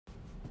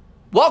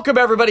Welcome,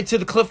 everybody, to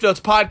the Cliff Notes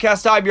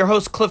Podcast. I'm your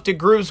host, Clifton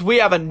Grooves. We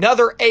have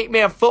another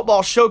 8-man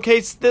football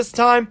showcase, this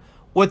time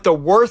with the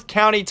Worth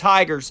County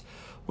Tigers.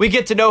 We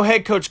get to know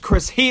head coach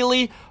Chris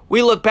Healy.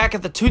 We look back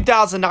at the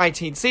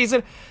 2019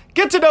 season,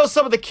 get to know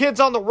some of the kids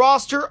on the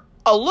roster,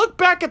 a look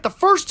back at the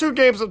first two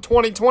games of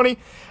 2020,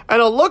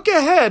 and a look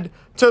ahead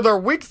to their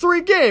Week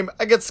 3 game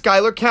against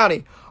Schuyler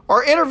County.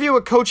 Our interview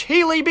with Coach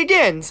Healy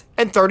begins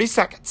in 30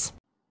 seconds.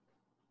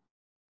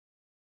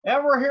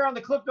 And we're here on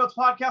the Cliff Notes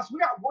Podcast. We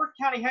got Worth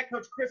County head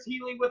coach Chris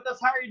Healy with us.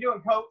 How are you doing,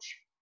 Coach?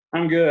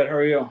 I'm good. How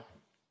are you?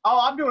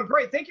 Oh, I'm doing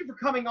great. Thank you for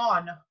coming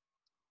on.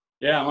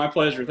 Yeah, my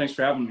pleasure. Thanks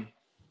for having me.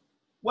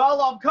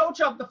 Well, Coach,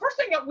 the first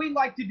thing that we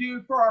like to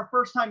do for our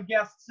first-time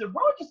guests is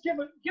really just give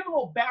a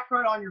little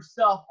background on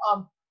yourself.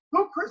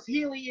 Who Chris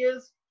Healy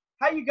is,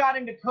 how you got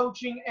into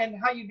coaching, and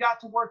how you got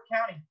to Worth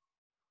County.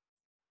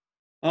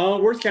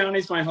 Worth County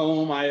is my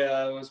home.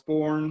 I was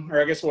born,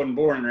 or I guess I wasn't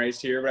born and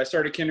raised here, but I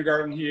started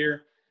kindergarten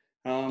here.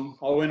 I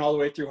went all the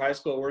way through high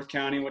school at Worth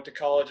County, went to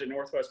college at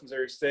Northwest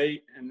Missouri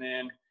State, and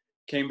then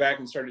came back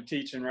and started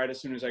teaching right as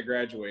soon as I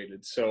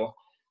graduated. So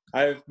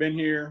I've been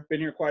here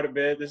quite a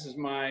bit. This is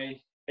my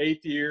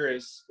 8th year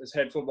as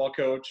head football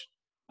coach.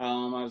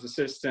 I was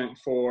assistant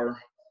for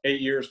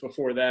 8 years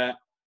before that,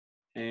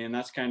 and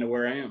that's kind of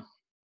where I am.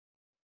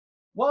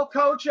 Well,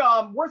 Coach,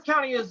 Worth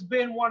County has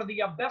been one of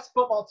the best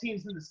football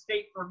teams in the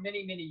state for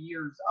many, many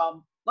years.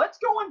 Let's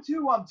go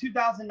into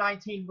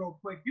 2019 real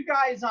quick. You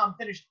guys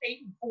finished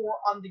 8-4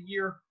 on the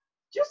year.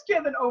 Just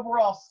give an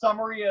overall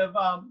summary of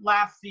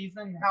last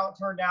season, how it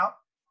turned out.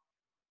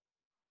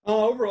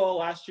 Overall,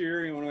 last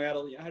year, when we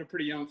had a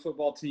pretty young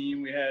football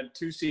team, we had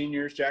 2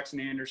 seniors, Jackson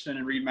Anderson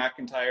and Reed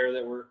McIntyre,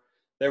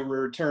 that were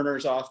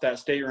returners off that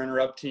state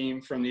runner-up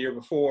team from the year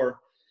before,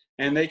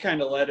 and they kind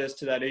of led us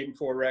to that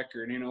 8-4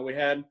 record. We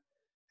had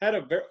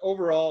a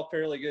overall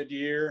fairly good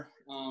year.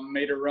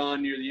 Made a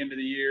run near the end of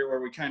the year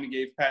where we kind of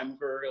gave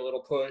Pattonsburg a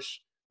little push,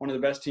 one of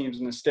the best teams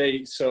in the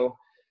state. So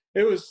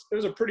it was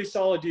a pretty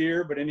solid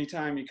year, but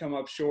anytime you come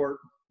up short,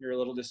 you're a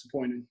little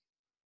disappointed.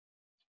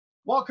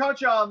 Well,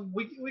 Coach,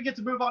 we get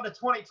to move on to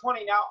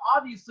 2020 now.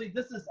 Obviously,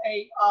 this is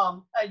a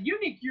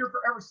unique year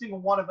for every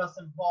single one of us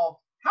involved.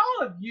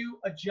 How have you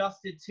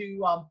adjusted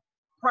to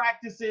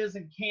practices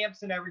and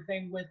camps and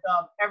everything with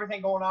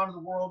everything going on in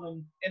the world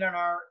and in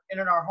our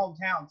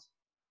hometowns?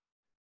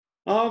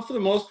 For the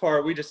most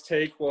part, we just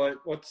take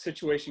what the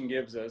situation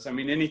gives us. I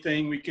mean,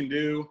 anything we can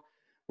do,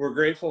 we're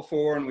grateful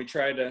for, and we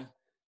try to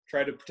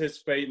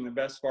participate in the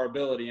best of our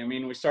ability. I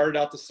mean, we started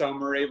out the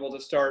summer able to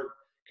start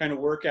kind of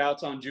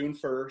workouts on June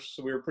 1st,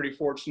 so we were pretty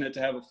fortunate to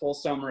have a full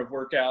summer of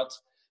workouts.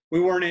 We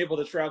weren't able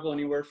to travel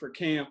anywhere for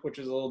camp, which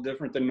is a little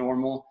different than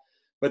normal,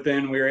 but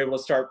then we were able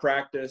to start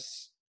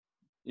practice,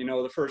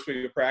 the first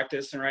week of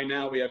practice, and right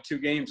now we have 2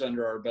 games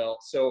under our belt.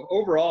 So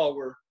overall,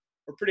 we're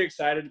pretty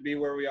excited to be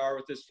where we are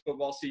with this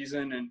football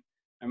season. And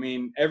I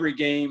mean, every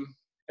game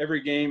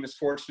is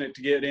fortunate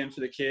to get in for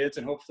the kids,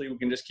 and hopefully we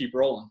can just keep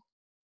rolling.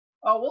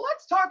 Well,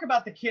 let's talk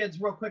about the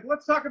kids real quick.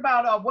 Let's talk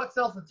about what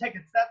sells the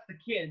tickets. That's the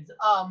kids.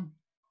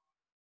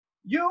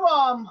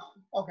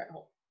 Okay.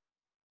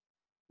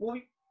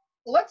 Well,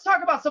 let's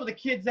talk about some of the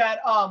kids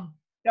that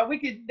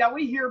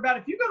we hear about.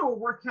 If you go to a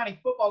Worth County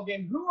football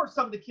game, who are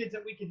some of the kids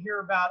that we can hear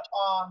about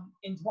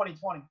in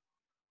 2020?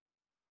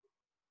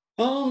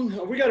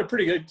 We got a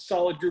pretty good,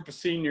 solid group of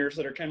seniors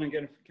that are going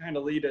to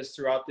lead us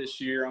throughout this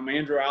year.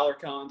 Andrew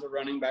Alarcon's a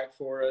running back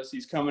for us.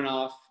 He's coming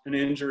off an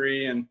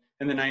injury in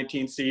the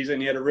 19th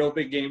season. He had a real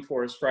big game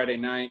for us Friday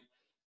night.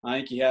 I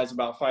think he has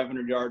about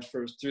 500 yards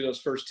through those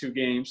first 2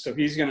 games. So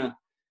he's gonna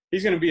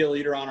be a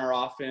leader on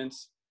our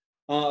offense.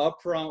 Up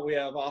front, we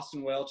have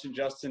Austin Welch and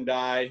Justin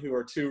Dye, who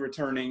are 2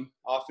 returning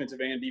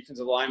offensive and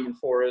defensive linemen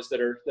for us that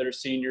are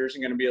seniors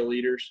and going to be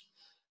leaders.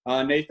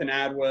 Nathan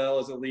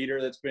Adwell is a leader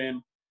that's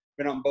been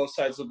on both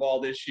sides of the ball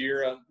this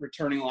year, a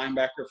returning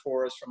linebacker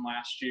for us from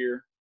last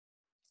year.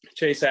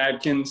 Chase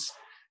Adkins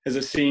is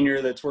a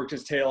senior that's worked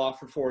his tail off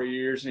for 4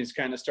 years, and he's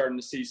kind of starting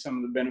to see some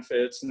of the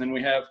benefits. And then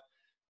we have a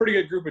pretty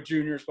good group of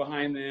juniors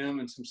behind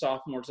them and some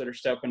sophomores that are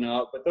stepping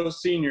up. But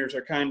those seniors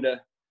are kind of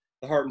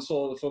the heart and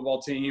soul of the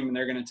football team, and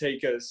they're going to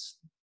take us,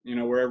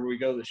 wherever we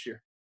go this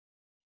year.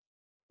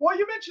 Well,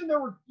 you mentioned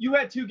you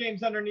had 2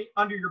 games under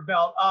your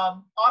belt.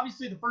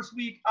 Obviously, the first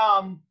week,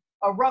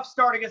 a rough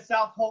start against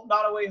South Holt,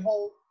 Nottoway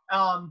Holt.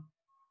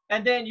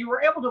 And then you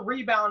were able to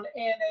rebound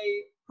in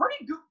a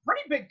pretty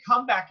big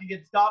comeback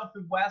against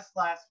Donovan West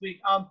last week.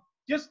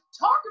 Just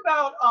talk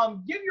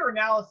about, give your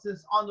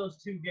analysis on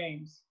those 2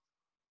 games.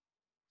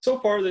 So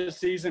far this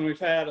season, we've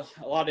had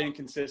a lot of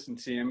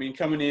inconsistency. I mean,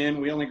 coming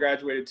in, we only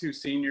graduated 2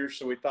 seniors,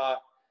 so we thought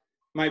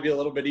it might be a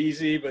little bit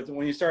easy. But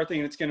when you start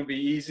thinking it's going to be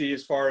easy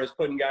as far as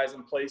putting guys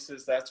in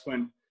places, that's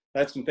when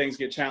things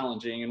get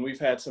challenging. And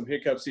we've had some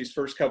hiccups these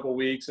first couple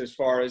weeks as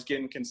far as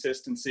getting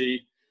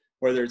consistency,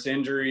 whether it's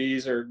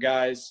injuries or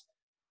guys,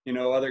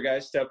 other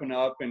guys stepping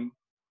up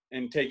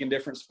and taking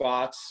different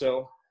spots.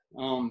 So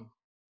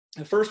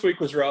the first week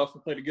was rough. We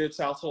played a good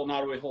South Holt,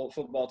 Nottoway Holt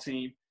football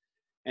team,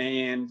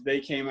 and they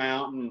came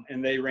out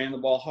and they ran the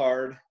ball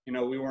hard.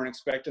 We weren't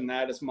expecting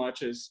that as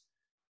much as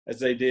as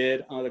they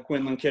did. The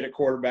Quinlan kid at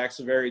quarterback's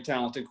a very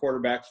talented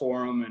quarterback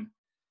for them,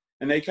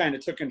 and they kind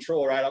of took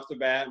control right off the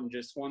bat and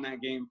just won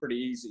that game pretty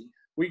easy.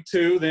 Week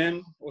 2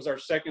 then was our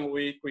second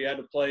week. We had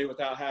to play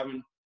without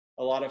having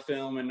a lot of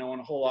film and knowing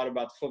a whole lot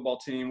about the football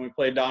team. We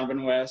played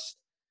Donovan West.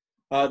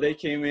 They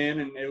came in,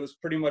 and it was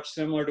pretty much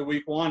similar to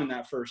week 1 in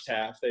that first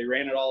half. They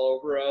ran it all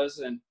over us,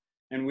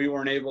 and we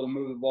weren't able to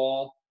move the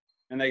ball.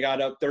 And they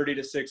got up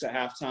 30-6 at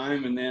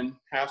halftime. And then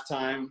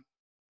halftime,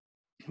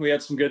 we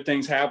had some good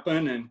things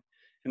happen, and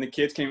the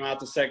kids came out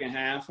the second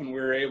half, and we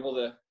were able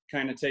to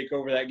kind of take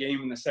over that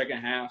game in the second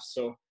half.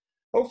 So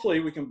hopefully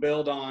we can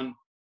build on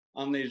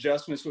the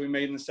adjustments we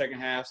made in the second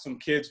half. Some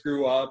kids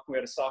grew up. We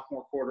had a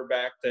sophomore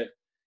quarterback that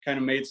kind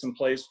of made some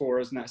plays for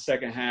us in that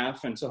second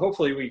half. And so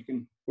hopefully we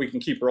can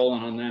keep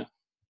rolling on that.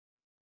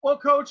 Well,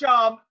 Coach,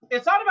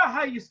 it's not about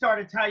how you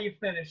started, it's how you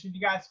finished. And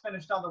you guys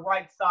finished on the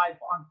right side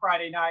on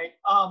Friday night.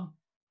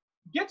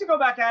 Get to go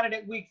back at it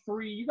at week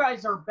 3. You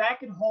guys are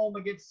back at home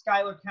against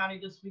Schuyler County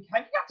this week.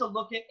 Have you got to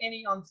look at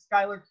any on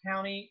Schuyler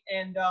County?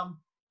 And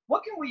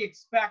what can we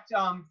expect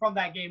from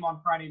that game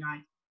on Friday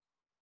night?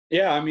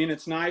 Yeah, I mean,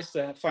 it's nice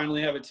to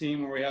finally have a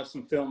team where we have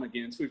some film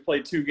against. We've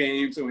played 2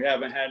 games, and we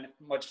haven't had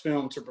much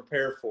film to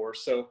prepare for.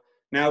 So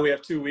now we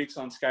have 2 weeks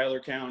on Schuyler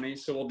County.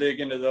 So we'll dig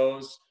into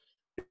those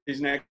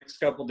these next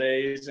couple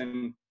days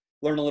and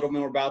learn a little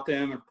more about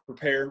them and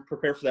prepare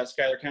for that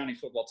Schuyler County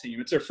football team.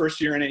 It's their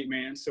first year in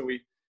 8-man, so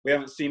we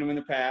haven't seen them in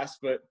the past.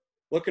 But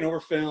looking over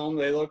film,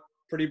 they look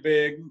pretty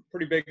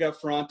big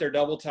up front. They're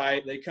double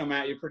tight. They come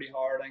at you pretty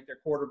hard. I think their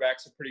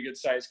quarterback's a pretty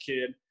good-sized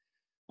kid.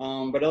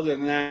 But other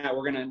than that,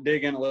 we're going to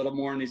dig in a little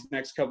more in these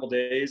next couple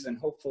days, and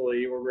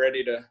hopefully we're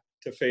ready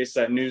to face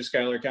that new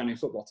Schuyler County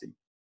football team.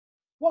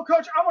 Well,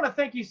 Coach, I want to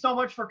thank you so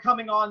much for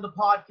coming on the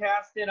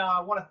podcast, and I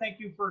want to thank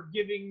you for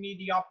giving me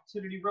the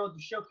opportunity, really,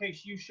 to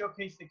showcase you,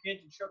 showcase the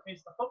kids, and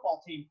showcase the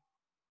football team.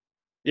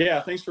 Yeah,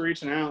 thanks for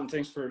reaching out, and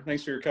thanks for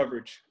your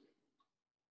coverage.